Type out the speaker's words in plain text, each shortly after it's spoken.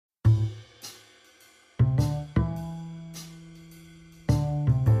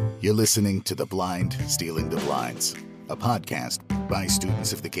You're listening to The Blind Stealing the Blinds, a podcast by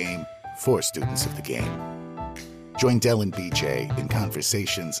students of the game for students of the game. Join Del and BJ in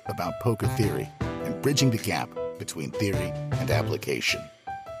conversations about poker theory and bridging the gap between theory and application.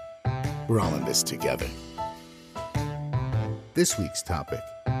 We're all in this together. This week's topic,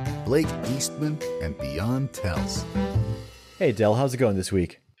 Blake Eastman and Beyond Tells. Hey Del, how's it going this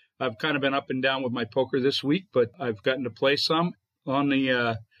week? I've kind of been up and down with my poker this week, but I've gotten to play some. On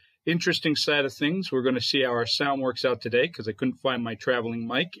the interesting side of things, we're going to see how our sound works out today because I couldn't find my traveling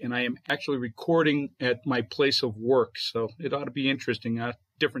mic, and I am actually recording at my place of work, so it ought to be interesting,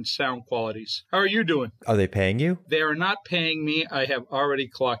 different sound qualities. How are you doing? Are they paying you? They are not paying me. I have already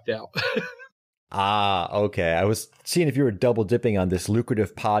clocked out. Okay. I was seeing if you were double dipping on this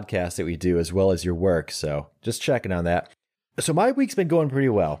lucrative podcast that we do as well as your work, so just checking on that. So my week's been going pretty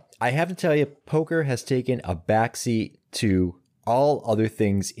well. I have to tell you, poker has taken a backseat to all other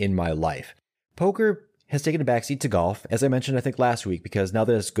things in my life. Poker has taken a backseat to golf, as I mentioned, I think last week, because now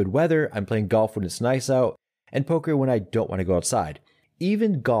that it's good weather, I'm playing golf when it's nice out, and poker when I don't want to go outside.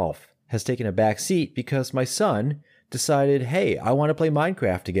 Even golf has taken a backseat because my son decided, hey, I want to play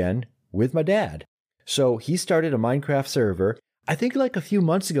Minecraft again with my dad. So he started a Minecraft server. I think like a few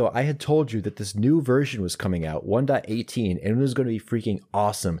months ago, I had told you that this new version was coming out, 1.18, and it was going to be freaking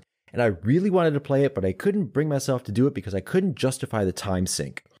awesome. And I really wanted to play it, but I couldn't bring myself to do it because I couldn't justify the time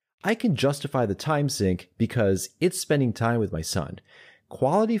sink. I can justify the time sink because it's spending time with my son.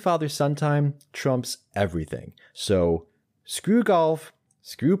 Quality father-son time trumps everything. So screw golf,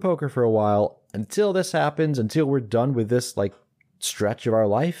 screw poker for a while. Until this happens, until we're done with this like stretch of our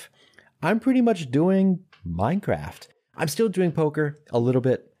life, I'm pretty much doing Minecraft. I'm still doing poker a little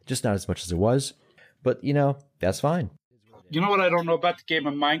bit, just not as much as it was. But, you know, that's fine. You know what I don't know about the game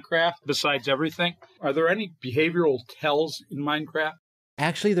of Minecraft, besides everything? Are there any behavioral tells in Minecraft?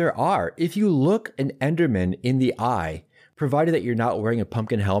 Actually, there are. If you look an Enderman in the eye, provided that you're not wearing a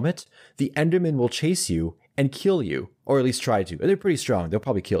pumpkin helmet, the Enderman will chase you and kill you, or at least try to. They're pretty strong. They'll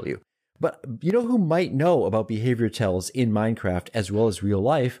probably kill you. But you know who might know about behavior tells in Minecraft as well as real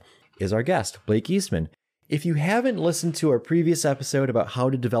life is our guest, Blake Eastman. If you haven't listened to our previous episode about how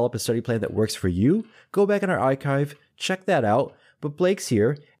to develop a study plan that works for you, go back in our archive, check that out. But Blake's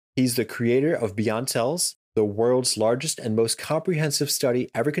here. He's the creator of Beyond Tells, the world's largest and most comprehensive study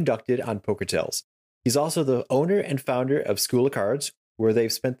ever conducted on poker tells. He's also the owner and founder of School of Cards, where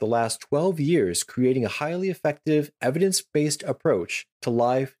they've spent the last 12 years creating a highly effective, evidence-based approach to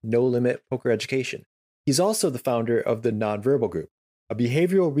live, no-limit poker education. He's also the founder of the Nonverbal Group, a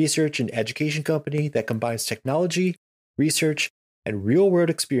behavioral research and education company that combines technology, research, and real-world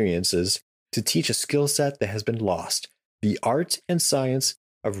experiences to teach a skill set that has been lost, the art and science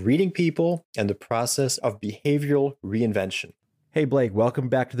of reading people and the process of behavioral reinvention. Hey, Blake, welcome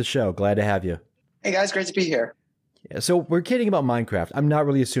back to the show. Glad to have you. Hey, guys, great to be here. Yeah, so we're kidding about Minecraft. I'm not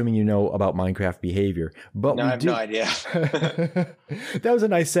really assuming you know about Minecraft behavior, but no, I have no idea. That was a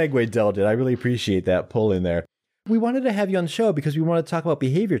nice segue, Del did. I really appreciate that pull in there. We wanted to have you on the show because we want to talk about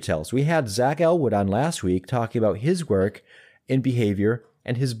behavior tells. We had Zach Elwood on last week talking about his work in behavior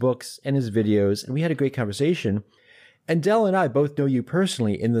and his books and his videos, and we had a great conversation. And Del and I both know you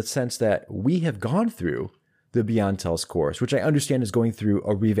personally in the sense that we have gone through the Beyond Tells course, which I understand is going through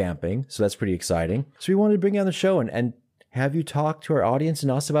a revamping, so that's pretty exciting. So we wanted to bring you on the show and have you talk to our audience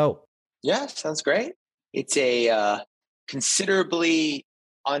and us about... Yeah, sounds great. It's a considerably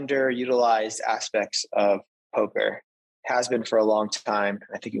underutilized aspects of poker. Has been for a long time.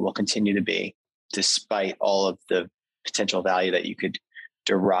 I think it will continue to be, despite all of the potential value that you could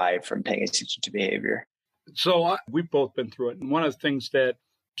derive from paying attention to behavior. So we've both been through it. And one of the things that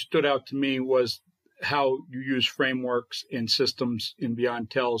stood out to me was how you use frameworks and systems in Beyond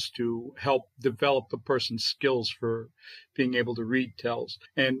Tells to help develop the person's skills for being able to read tells.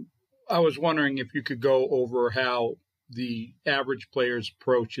 And I was wondering if you could go over how the average player's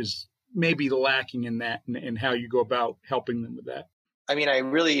approach is maybe lacking in that and how you go about helping them with that. I mean, I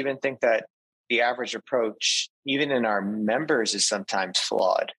really even think that the average approach, even in our members, is sometimes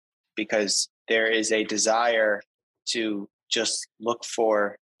flawed because there is a desire to just look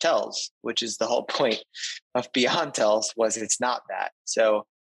for tells, which is the whole point of Beyond Tells, was it's not that. So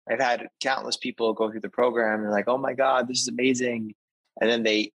I've had countless people go through the program and they're like, oh my God, this is amazing. And then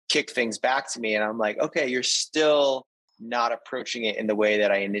they kick things back to me and I'm like, okay, you're still not approaching it in the way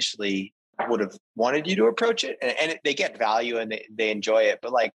that I initially would have wanted you to approach it. And they get value and they enjoy it.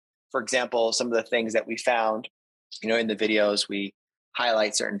 But like, for example, some of the things that we found, in the videos, we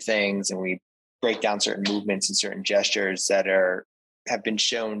highlight certain things and we break down certain movements and certain gestures that have been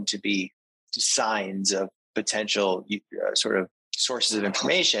shown to be signs of potential sort of sources of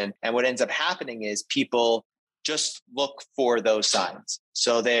information. And what ends up happening is people just look for those signs.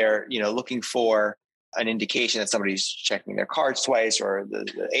 So they're, looking for an indication that somebody's checking their cards twice, or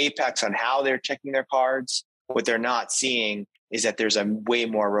the apex on how they're checking their cards. What they're not seeing is that there's a way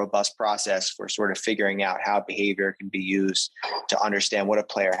more robust process for sort of figuring out how behavior can be used to understand what a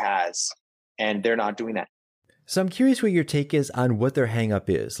player has. And they're not doing that. So I'm curious what your take is on what their hang up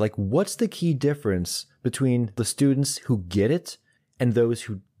is. Like, what's the key difference between the students who get it and those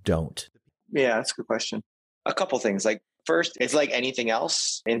who don't? Yeah, that's a good question. A couple things. Like, first, it's like anything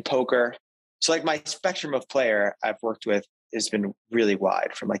else in poker. So like my spectrum of player I've worked with has been really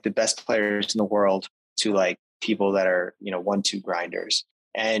wide, from like the best players in the world to like people that are, 1-2 grinders.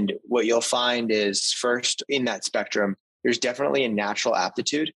 And what you'll find is, first, in that spectrum, there's definitely a natural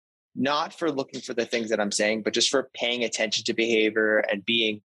aptitude, not for looking for the things that I'm saying, but just for paying attention to behavior and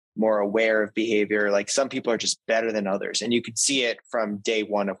being more aware of behavior. Like, some people are just better than others, and you can see it from day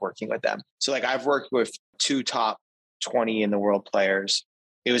one of working with them. So like, I've worked with 2 top 20 in the world players.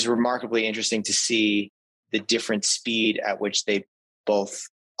 It was remarkably interesting to see the different speed at which they both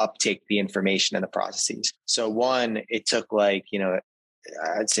uptake the information and the processes. So one, it took like,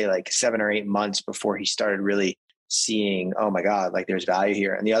 I'd say like 7 or 8 months before he started really seeing, oh my God, like there's value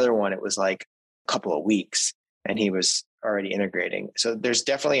here. And the other one, it was like a couple of weeks and he was already integrating. So there's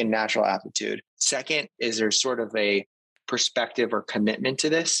definitely a natural aptitude. Second is there's sort of a perspective or commitment to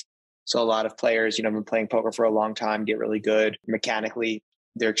this. So a lot of players, have been playing poker for a long time, get really good mechanically.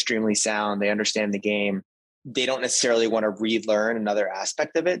 They're extremely sound. They understand the game. They don't necessarily want to relearn another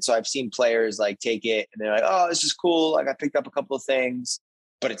aspect of it. So I've seen players like take it and they're like, oh, this is cool. Like, I picked up a couple of things,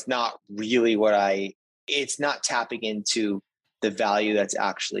 but it's not really it's not tapping into the value that's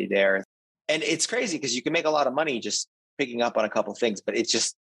actually there. And it's crazy because you can make a lot of money just picking up on a couple of things, but it's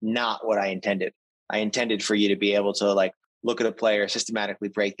just not what I intended. I intended for you to be able to like look at a player, systematically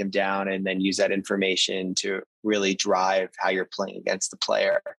break them down, and then use that information to really drive how you're playing against the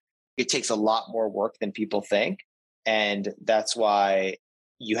player. It takes a lot more work than people think. And that's why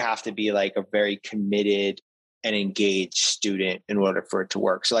you have to be like a very committed and engaged student in order for it to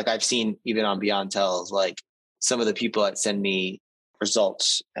work. So like, I've seen even on Beyond Tells, like some of the people that send me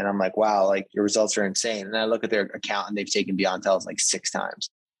results and I'm like, wow, like your results are insane. And I look at their account and they've taken Beyond Tells like 6 times.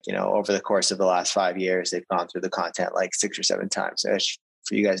 Over the course of the last 5 years, they've gone through the content like 6 or 7 times. So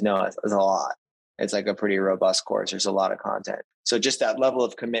for you guys know, it's a lot. It's like a pretty robust course. There's a lot of content. So just that level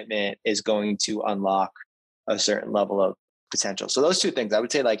of commitment is going to unlock a certain level of potential. So those 2 things, I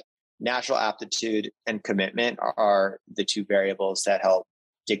would say, like natural aptitude and commitment are the 2 variables that help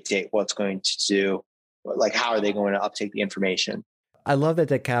dictate what's going to do, like how are they going to uptake the information. I love that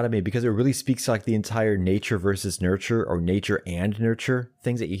dichotomy because it really speaks to like the entire nature versus nurture, or nature and nurture,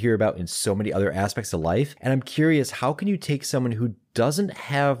 things that you hear about in so many other aspects of life. And I'm curious, how can you take someone who doesn't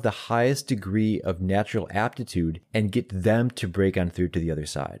have the highest degree of natural aptitude and get them to break on through to the other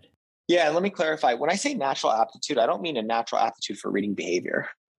side? Yeah, let me clarify. When I say natural aptitude, I don't mean a natural aptitude for reading behavior.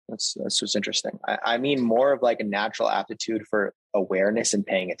 That's what's interesting. I mean more of like a natural aptitude for awareness and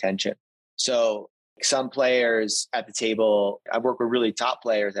paying attention. So some players at the table, I work with really top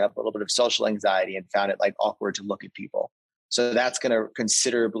players that have a little bit of social anxiety and found it like awkward to look at people. So that's going to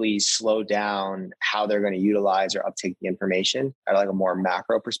considerably slow down how they're going to utilize or uptake the information at like a more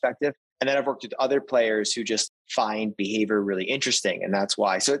macro perspective. And then I've worked with other players who just find behavior really interesting. And that's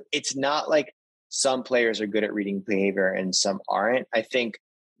why. So it's not like some players are good at reading behavior and some aren't. I think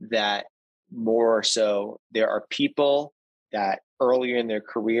that more so there are people that earlier in their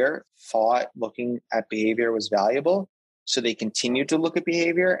career thought looking at behavior was valuable. So they continued to look at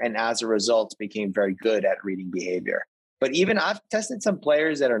behavior and as a result became very good at reading behavior. But even I've tested some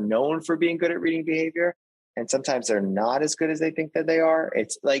players that are known for being good at reading behavior, and sometimes they're not as good as they think that they are.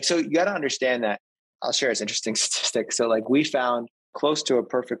 It's like, so you got to understand that. I'll share this interesting statistic. So like we found close to a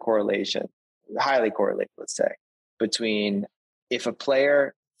perfect correlation, highly correlated, let's say, between if a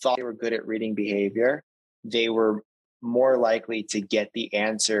player thought they were good at reading behavior, they were more likely to get the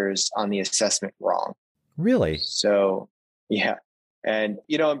answers on the assessment wrong. Really? So, yeah. And,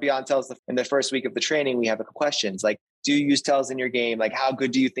 in Beyond Tells, in the first week of the training, we have questions like, do you use tells in your game? Like, how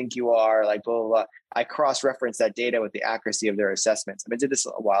good do you think you are? Like, blah, blah, blah. I cross-referenced that data with the accuracy of their assessments. I did this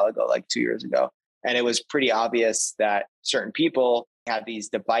a while ago, like 2 years ago. And it was pretty obvious that certain people have these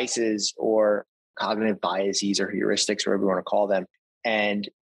devices or cognitive biases or heuristics, whatever you want to call them. And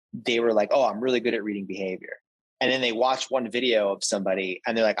they were like, oh, I'm really good at reading behavior. And then they watch one video of somebody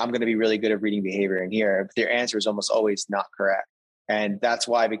and they're like, I'm going to be really good at reading behavior in here. But their answer is almost always not correct. And that's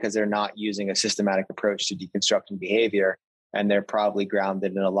why, because they're not using a systematic approach to deconstructing behavior, and they're probably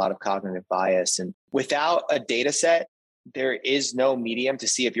grounded in a lot of cognitive bias. And without a data set there is no medium to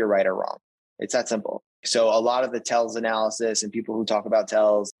see if you're right or wrong. It's that simple. So a lot of the tells analysis and people who talk about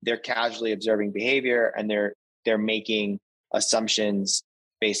tells, they're casually observing behavior and they're making assumptions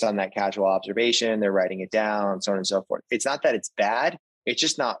based on that casual observation. They're writing it down, so on and so forth. It's not that it's bad. It's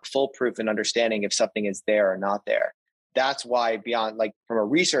just not foolproof in understanding if something is there or not there. That's why beyond, like from a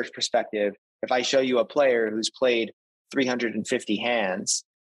research perspective, if I show you a player who's played 350 hands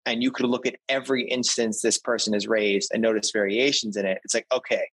and you could look at every instance this person has raised and notice variations in it, it's like,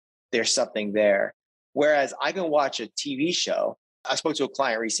 okay, there's something there. Whereas I can watch a TV show. I spoke to a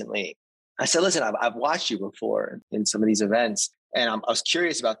client recently. I said, listen, I've watched you before in some of these events, and I was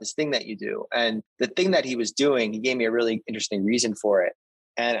curious about this thing that you do. And the thing that he was doing, he gave me a really interesting reason for it.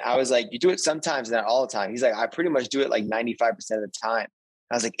 And I was like, you do it sometimes, not all the time. He's like, I pretty much do it like 95% of the time.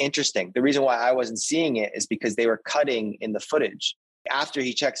 I was like, interesting. The reason why I wasn't seeing it is because they were cutting in the footage. After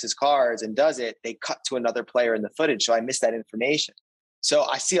he checks his cards and does it, they cut to another player in the footage. So I missed that information. So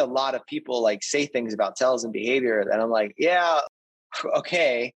I see a lot of people like say things about tells and behavior that I'm like, yeah,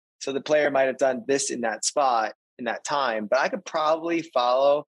 okay. So the player might have done this in that spot in that time, but I could probably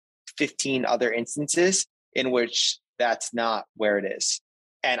follow 15 other instances in which that's not where it is.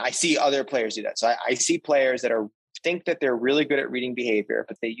 And I see other players do that. So I see players that think that they're really good at reading behavior,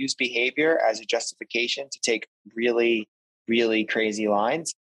 but they use behavior as a justification to take really, really crazy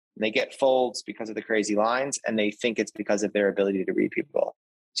lines. And they get folds because of the crazy lines, and they think it's because of their ability to read people.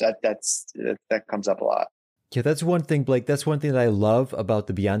 So that comes up a lot. Yeah, that's one thing, Blake. That's one thing that I love about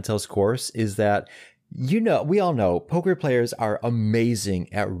the Beyond Tells course is that, we all know poker players are amazing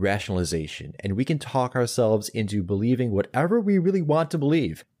at rationalization, and we can talk ourselves into believing whatever we really want to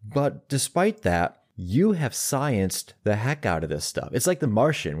believe. But despite that, you have scienced the heck out of this stuff. It's like The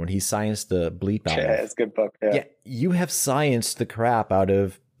Martian when he scienced the bleep out. Yeah, it's a good book. Yeah, you have scienced the crap out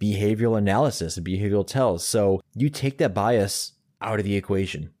of behavioral analysis and behavioral tells. So you take that bias out of the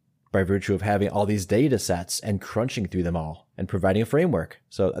equation by virtue of having all these data sets and crunching through them all and providing a framework.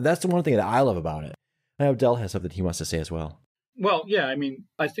 So that's the one thing that I love about it. I know Del has something he wants to say as well. Well, yeah, I mean,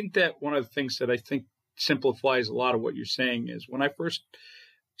 I think that one of the things that I think simplifies a lot of what you're saying is when I first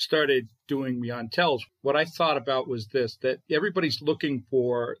started doing Beyond Tells, what I thought about was this, that everybody's looking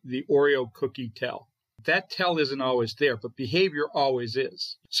for the Oreo cookie tell. That tell isn't always there, but behavior always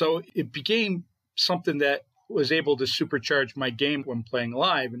is. So it became something that was able to supercharge my game when playing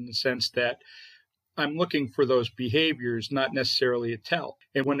live in the sense that I'm looking for those behaviors, not necessarily a tell.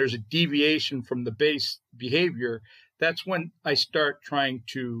 And when there's a deviation from the base behavior, that's when I start trying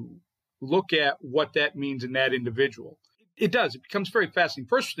to look at what that means in that individual. It does. It becomes very fascinating.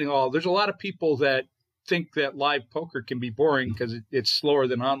 First of all, there's a lot of people that think that live poker can be boring because it's slower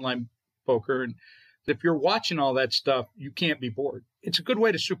than online poker. And if you're watching all that stuff, you can't be bored. It's a good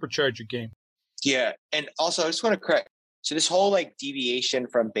way to supercharge your game. Yeah. And also, I just want to correct. So this whole like deviation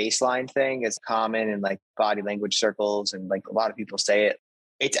from baseline thing is common in like body language circles. And like a lot of people say it.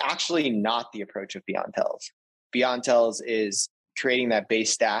 It's actually not the approach of Beyond Tells. Beyond Tells is creating that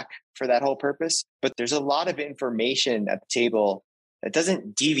base stack for that whole purpose. But there's a lot of information at the table that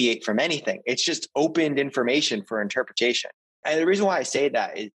doesn't deviate from anything. It's just opened information for interpretation. And the reason why I say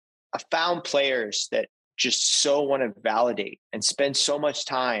that is I found players that just so want to validate and spend so much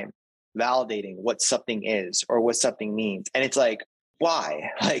time validating what something is or what something means. And it's like, why?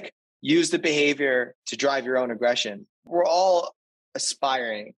 Like, use the behavior to drive your own aggression. We're all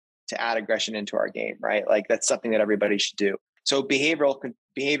aspiring to add aggression into our game, right? Like that's something that everybody should do. So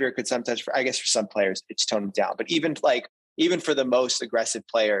behavior could sometimes, I guess for some players, it's toned down. But even for the most aggressive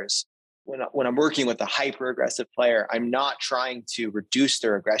players, when I'm working with a hyper aggressive player, I'm not trying to reduce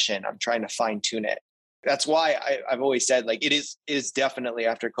their aggression. I'm trying to fine tune it. That's why I've always said, like, it is definitely,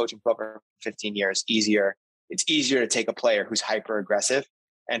 after coaching poker for 15 years, easier. It's easier to take a player who's hyper aggressive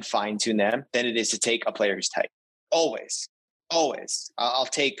and fine tune them than it is to take a player who's tight. Always. I'll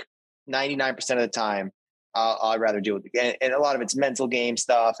take 99% of the time. I'd rather deal with it. And a lot of it's mental game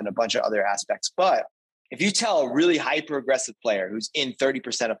stuff and a bunch of other aspects. But if you tell a really hyper aggressive player who's in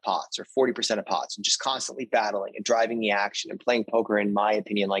 30% of pots or 40% of pots and just constantly battling and driving the action and playing poker, in my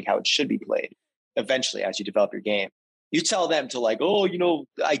opinion, like how it should be played, eventually as you develop your game, you tell them to like,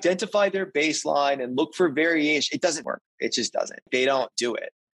 identify their baseline and look for variation. It doesn't work. It just doesn't. They don't do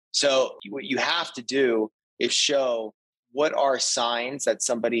it. So what you have to do is show what are signs that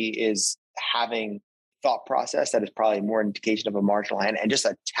somebody is having thought process that is probably more indication of a marginal hand, and just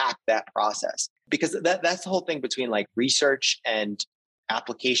attack that process. Because that's the whole thing between like research and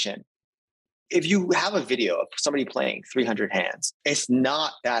application. If you have a video of somebody playing 300 hands, it's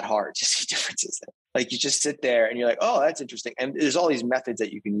not that hard to see differences. Like you just sit there and you're like, oh, that's interesting. And there's all these methods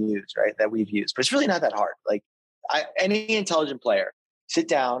that you can use, right? That we've used, but it's really not that hard. Like Any intelligent player, sit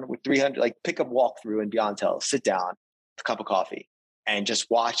down with 300, like pick a walkthrough in Beyond Tells, sit down, a cup of coffee, and just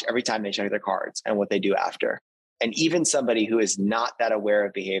watch every time they check their cards and what they do after. And even somebody who is not that aware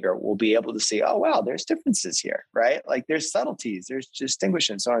of behavior will be able to see, oh, wow, there's differences here, right? Like there's subtleties, there's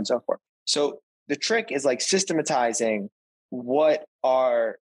distinction, so on and so forth. So the trick is like systematizing what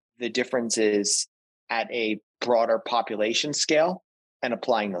are the differences at a broader population scale and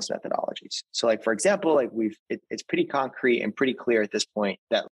applying those methodologies. So like, for example, like it's pretty concrete and pretty clear at this point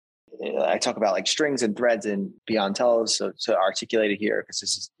that I talk about like strings and threads and Beyond Tells. So articulate it here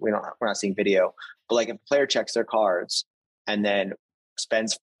because we're not seeing video, but like if a player checks their cards and then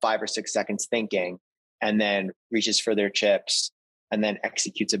spends 5 or 6 seconds thinking and then reaches for their chips and then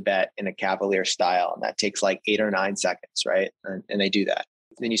executes a bet in a cavalier style. And that takes like 8 or 9 seconds, right? And they do that.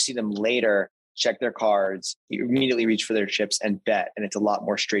 Then you see them later check their cards, you immediately reach for their chips and bet. And it's a lot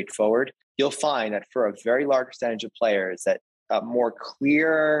more straightforward. You'll find that for a very large percentage of players that a more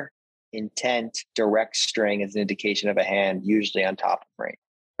clear intent, direct string is an indication of a hand, usually on top of range,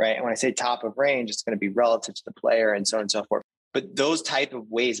 right? And when I say top of range, it's going to be relative to the player and so on and so forth. But those type of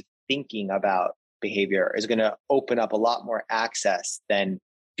ways of thinking about behavior is going to open up a lot more access than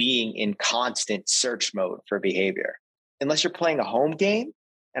being in constant search mode for behavior. Unless you're playing a home game,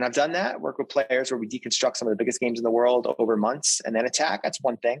 and I've done that, work with players where we deconstruct some of the biggest games in the world over months and then attack, that's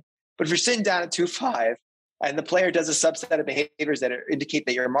one thing. But if you're sitting down at 2-5 and the player does a subset of behaviors that indicate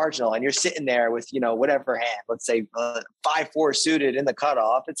that you're marginal and you're sitting there with, whatever hand, let's say 5-4 suited in the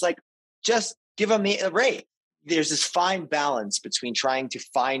cutoff, it's like, just give them the rate. There's this fine balance between trying to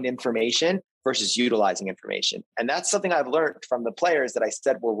find information versus utilizing information. And that's something I've learned from the players that I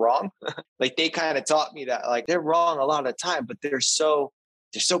said were wrong. Like they kind of taught me that like they're wrong a lot of the time, but they're so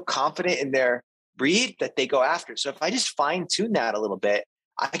confident in their breed that they go after. So if I just fine tune that a little bit,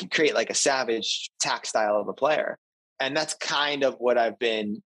 I could create like a savage attack style of a player. And that's kind of what I've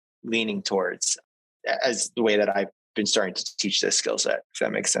been leaning towards as the way that I've been starting to teach this skill set, if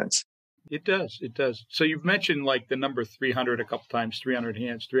that makes sense. It does. It does. So you've mentioned like the number 300 a couple times, 300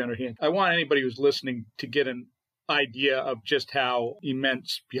 hands. I want anybody who's listening to get an idea of just how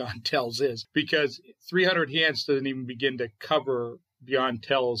immense Beyond Tells is, because 300 hands doesn't even begin to cover Beyond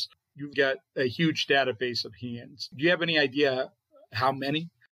Tells. You've got a huge database of hands. Do you have any idea how many?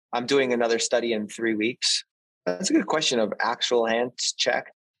 I'm doing another study in 3 weeks. That's a good question of actual hands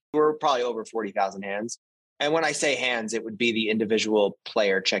checked. We're probably over 40,000 hands. And when I say hands, it would be the individual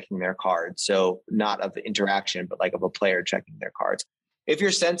player checking their cards. So not of the interaction, but like of a player checking their cards. If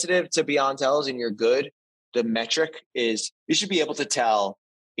you're sensitive to Beyond Tells and you're good, the metric is you should be able to tell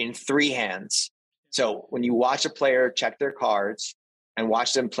in 3 hands. So when you watch a player check their cards and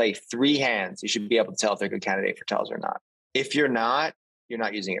watch them play 3 hands, you should be able to tell if they're a good candidate for tells or not. If you're not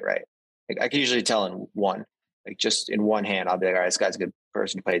using it right. Like I can usually tell in one. Like just in one hand, I'll be like, all right, this guy's a good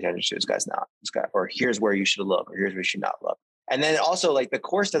person to pay attention to. This guy's not. This guy, or here's where you should look, or here's where you should not look. And then also, like the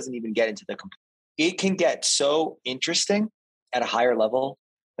course doesn't even get into it can get so interesting at a higher level.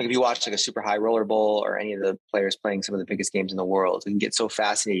 Like if you watch like a super high roller bowl or any of the players playing some of the biggest games in the world, it can get so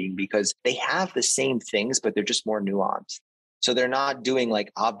fascinating because they have the same things, but they're just more nuanced. So they're not doing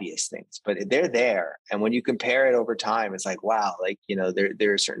like obvious things, but they're there. And when you compare it over time, it's like, wow, like,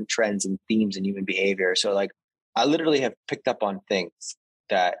 there are certain trends and themes in human behavior. So like, I literally have picked up on things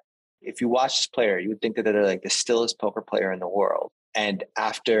that if you watch this player, you would think that they're like the stillest poker player in the world. And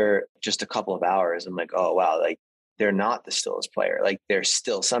after just a couple of hours, I'm like, oh, wow, like they're not the stillest player. Like they're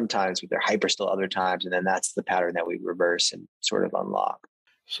still sometimes, but they're hyper still other times. And then that's the pattern that we reverse and sort of unlock.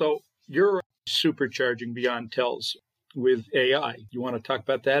 So you're supercharging Beyond Tells with AI. You want to talk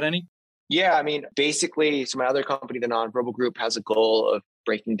about that any? Yeah, I mean, basically, so my other company, the Nonverbal Group, has a goal of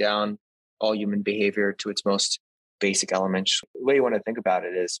breaking down all human behavior to its most basic elements. The way you want to think about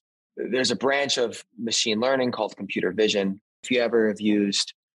it is there's a branch of machine learning called computer vision. If you ever have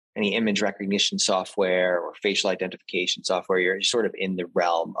used any image recognition software or facial identification software, you're sort of in the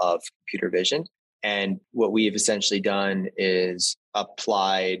realm of computer vision. And what we have essentially done is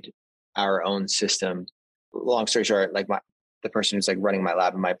applied our own system. Long story short, like the person who's like running my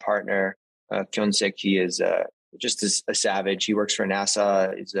lab and my partner, Kyonsik, he is just a savage. He works for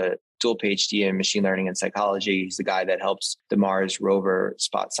NASA. He's a dual PhD in machine learning and psychology. He's the guy that helps the Mars rover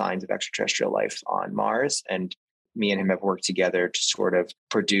spot signs of extraterrestrial life on Mars. And me and him have worked together to sort of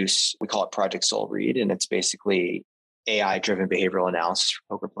produce, we call it Project Soul Read. And it's basically AI-driven behavioral analysis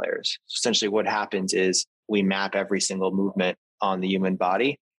for poker players. So essentially what happens is we map every single movement on the human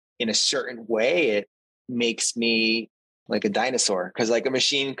body in a certain way. It makes me like a dinosaur because like a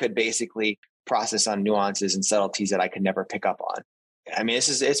machine could basically process on nuances and subtleties that I could never pick up on. I mean,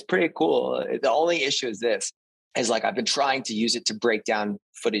 it's pretty cool. The only issue is this. is like I've been trying to use it to break down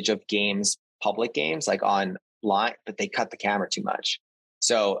footage of games, public games, like online, but they cut the camera too much.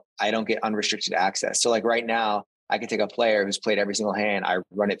 So I don't get unrestricted access. So like right now, I can take a player who's played every single hand, I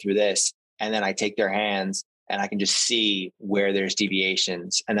run it through this, and then I take their hands and I can just see where there's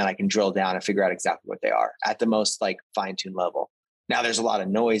deviations. And then I can drill down and figure out exactly what they are at the most like fine-tuned level. Now there's a lot of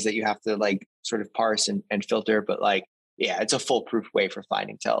noise that you have to like sort of parse and filter, but like, yeah, it's a foolproof way for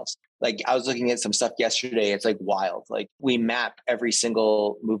finding tells. Like I was looking at some stuff yesterday. It's like wild. Like we map every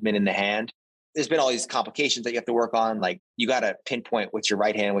single movement in the hand. There's been all these complications that you have to work on. Like you got to pinpoint what's your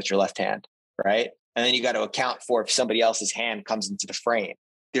right hand, what's your left hand, right? And then you got to account for if somebody else's hand comes into the frame.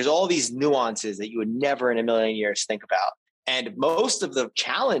 There's all these nuances that you would never in a million years think about. And most of the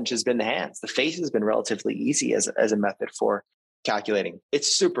challenge has been the hands. The face has been relatively easy as a method for calculating.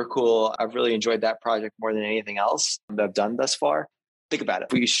 It's super cool. I've really enjoyed that project more than anything else that I've done thus far. Think about it.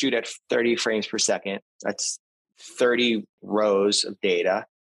 If we shoot at 30 frames per second, that's 30 rows of data.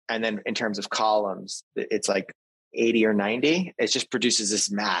 And then in terms of columns, it's like 80 or 90. It just produces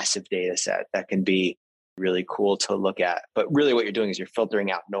this massive data set that can be really cool to look at. But really what you're doing is you're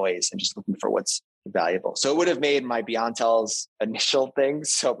filtering out noise and just looking for what's valuable. So it would have made my Beyond Tells initial thing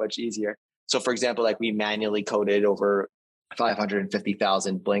so much easier. So for example, like we manually coded over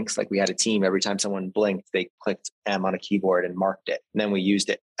 550,000 blinks. Like we had a team, every time someone blinked, they clicked M on a keyboard and marked it. And then we used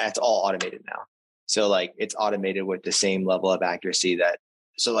it. That's all automated now. So like it's automated with the same level of accuracy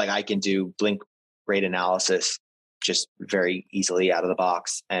so like I can do blink rate analysis just very easily out of the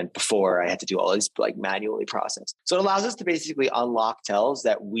box. And before I had to do all these like manually process. So it allows us to basically unlock tells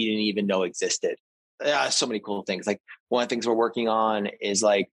that we didn't even know existed. So many cool things. Like one of the things we're working on is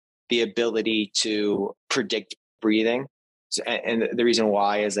like the ability to predict breathing. And the reason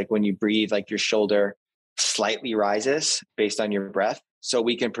why is like when you breathe, like your shoulder slightly rises based on your breath. So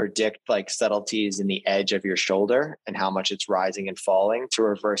we can predict like subtleties in the edge of your shoulder and how much it's rising and falling to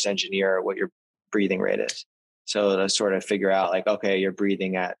reverse engineer what your breathing rate is. So to sort of figure out like, okay, you're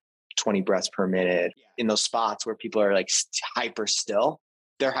breathing at 20 breaths per minute in those spots where people are like hyper still.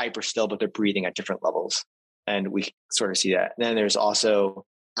 They're hyper still, but they're breathing at different levels. And we sort of see that. And then there's also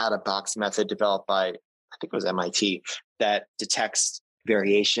out of box method developed by, I think it was MIT, that detects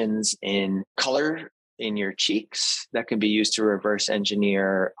variations in color in your cheeks that can be used to reverse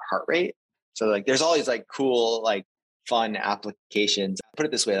engineer heart rate. So like there's all these like cool, like fun applications. Put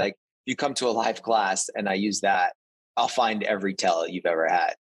it this way, like you come to a live class and I use that, I'll find every tell you've ever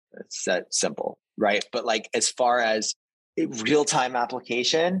had. It's that simple, right? But like as far as real-time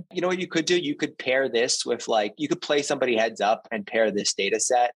application, you know what you could do? You could pair this with like, you could play somebody heads up and pair this data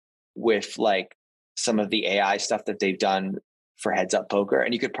set with like some of the AI stuff that they've done for heads up poker.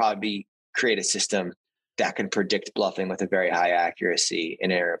 And you could probably create a system that can predict bluffing with a very high accuracy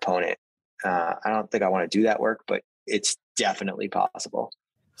in your opponent. I don't think I want to do that work, but it's definitely possible.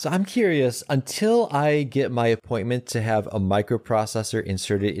 So I'm curious, until I get my appointment to have a microprocessor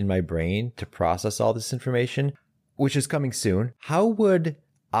inserted in my brain to process all this information, which is coming soon, how would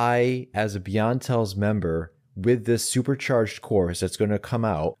I, as a Beyond Tells member, with this supercharged course that's going to come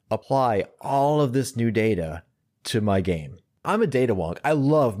out, apply all of this new data to my game? I'm a data wonk. I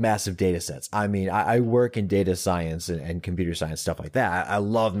love massive data sets. I mean, I work in data science and computer science, stuff like that. I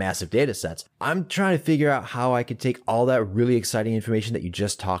love massive data sets. I'm trying to figure out how I could take all that really exciting information that you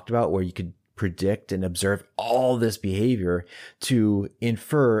just talked about, where you could predict and observe all this behavior, to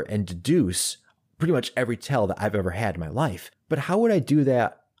infer and deduce pretty much every tell that I've ever had in my life. But how would I do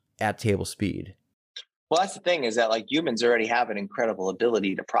that at table speed? Well, that's the thing, is that like humans already have an incredible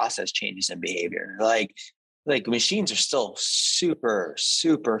ability to process changes in behavior. Like machines are still super,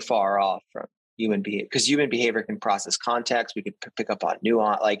 super far off from human behavior, because human behavior can process context. We could pick up on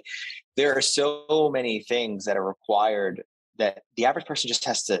nuance. Like there are so many things that are required that the average person just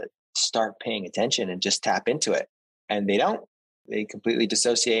has to start paying attention and just tap into it. And they don't. They completely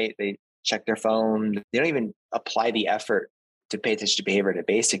dissociate. They check their phone. They don't even apply the effort to pay attention to behavior at a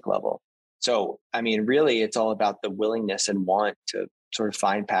basic level. So, I mean, really, it's all about the willingness and want to sort of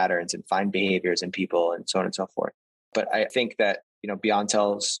find patterns and find behaviors in people and so on and so forth. But I think that, Beyond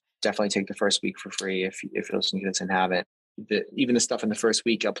Tells, definitely take the first week for free if you're listening to this and haven't. Even the stuff in the first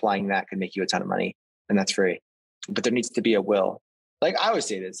week, applying that can make you a ton of money, and that's free. But there needs to be a will. Like I always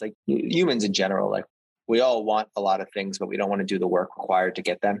say this, like humans in general, like we all want a lot of things, but we don't want to do the work required to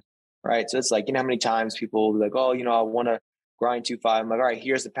get them. Right. So it's like, how many times people will be like, oh, I want to grind 2-5. I'm like, all right,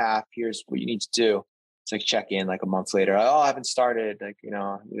 here's the path. Here's what you need to do. It's like check in like a month later. Oh, I haven't started. Like,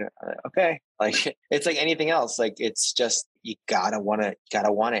 okay. Like it's like anything else. Like it's just, you gotta want it.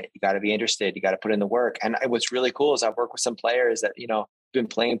 You gotta be interested. You gotta put in the work. And what's really cool is I've worked with some players that, been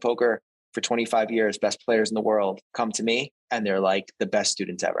playing poker for 25 years, best players in the world, come to me and they're like the best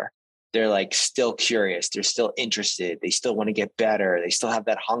students ever. They're like still curious. They're still interested. They still want to get better. They still have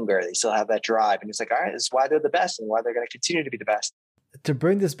that hunger. They still have that drive. And it's like, all right, this is why they're the best and why they're going to continue to be the best. To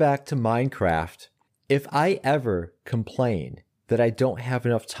bring this back to Minecraft, if I ever complain that I don't have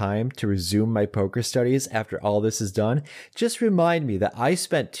enough time to resume my poker studies after all this is done, just remind me that I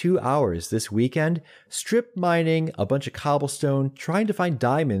spent 2 hours this weekend strip mining a bunch of cobblestone, trying to find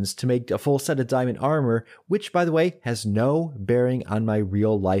diamonds to make a full set of diamond armor, which, by the way, has no bearing on my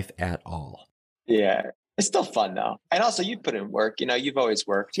real life at all. Yeah. It's still fun though. And also you put in work, you've always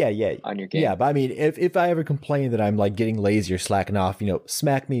worked on your game. Yeah, but I mean, if I ever complain that I'm like getting lazy or slacking off,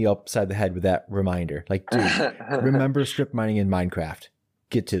 smack me upside the head with that reminder. Like, dude, remember strip mining in Minecraft.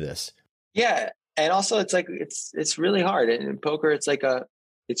 Get to this. Yeah. And also it's like, it's really hard. And in poker,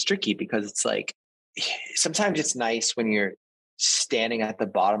 it's tricky because it's like, sometimes it's nice when you're standing at the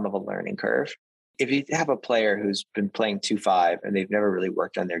bottom of a learning curve. If you have a player who's been playing 2-5 and they've never really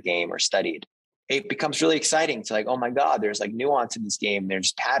worked on their game or studied, it becomes really exciting to like, oh my God, there's like nuance in this game.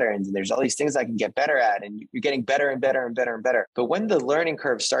 There's patterns and there's all these things I can get better at. And you're getting better and better and better and better. But when the learning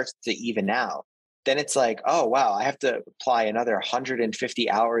curve starts to even out, then it's like, oh, wow, I have to apply another 150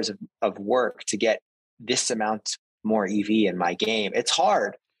 hours of work to get this amount more EV in my game. It's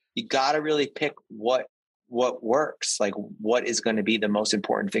hard. You got to really pick what works, like what is going to be the most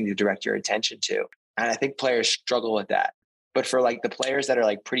important thing to direct your attention to. And I think players struggle with that. But for like the players that are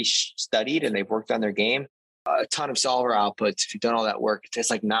like pretty studied and they've worked on their game, a ton of solver outputs, if you've done all that work, it's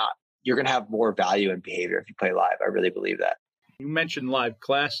like you're going to have more value in behavior if you play live. I really believe that. You mentioned live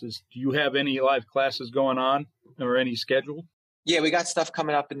classes. Do you have any live classes going on or any scheduled? Yeah, we got stuff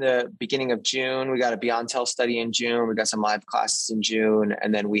coming up in the beginning of June. We got a Beyond Tell study in June. We got some live classes in June.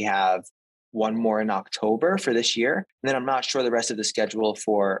 And then we have one more in October for this year. And then I'm not sure the rest of the schedule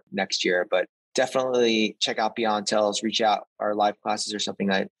for next year, but definitely check out Beyond Tells, reach out. Our live classes are something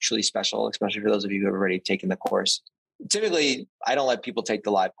that's truly special, especially for those of you who have already taken the course. Typically, I don't let people take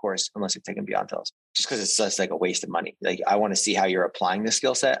the live course unless they've taken Beyond Tells, just because it's just like a waste of money. Like I want to see how you're applying the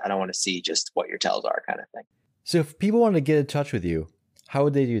skill set. I don't want to see just what your tells are kind of thing. So if people want to get in touch with you, how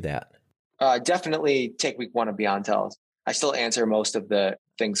would they do that? Definitely take week 1 of Beyond Tells. I still answer most of the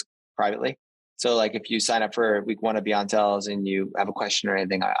things privately. So like if you sign up for week 1 of Beyond Tells and you have a question or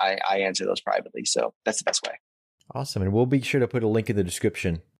anything, I answer those privately. So that's the best way. Awesome. And we'll be sure to put a link in the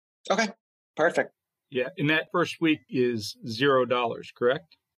description. Okay, perfect. Yeah. And that first week is $0,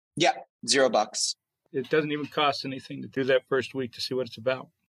 correct? Yeah, $0. It doesn't even cost anything to do that first week to see what it's about.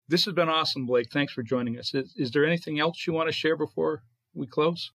 This has been awesome, Blake. Thanks for joining us. Is there anything else you want to share before we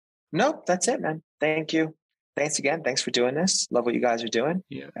close? No, that's it, man. Thank you. Thanks again. Thanks for doing this. Love what you guys are doing.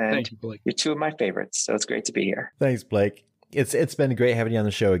 Yeah. And thank you, Blake. You're 2 of my favorites. So it's great to be here. Thanks, Blake. It's been great having you on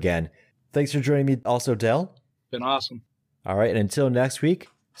the show again. Thanks for joining me also, Del. Been awesome. All right. And until next week,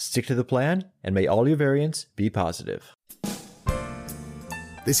 stick to the plan and may all your variants be positive.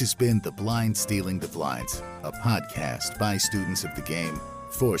 This has been The Blind Stealing the Blinds, a podcast by students of the game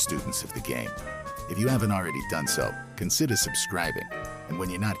for students of the game. If you haven't already done so, consider subscribing. And when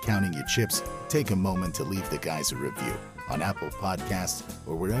you're not counting your chips, take a moment to leave the guys a review on Apple Podcasts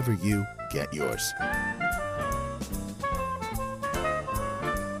or wherever you get yours.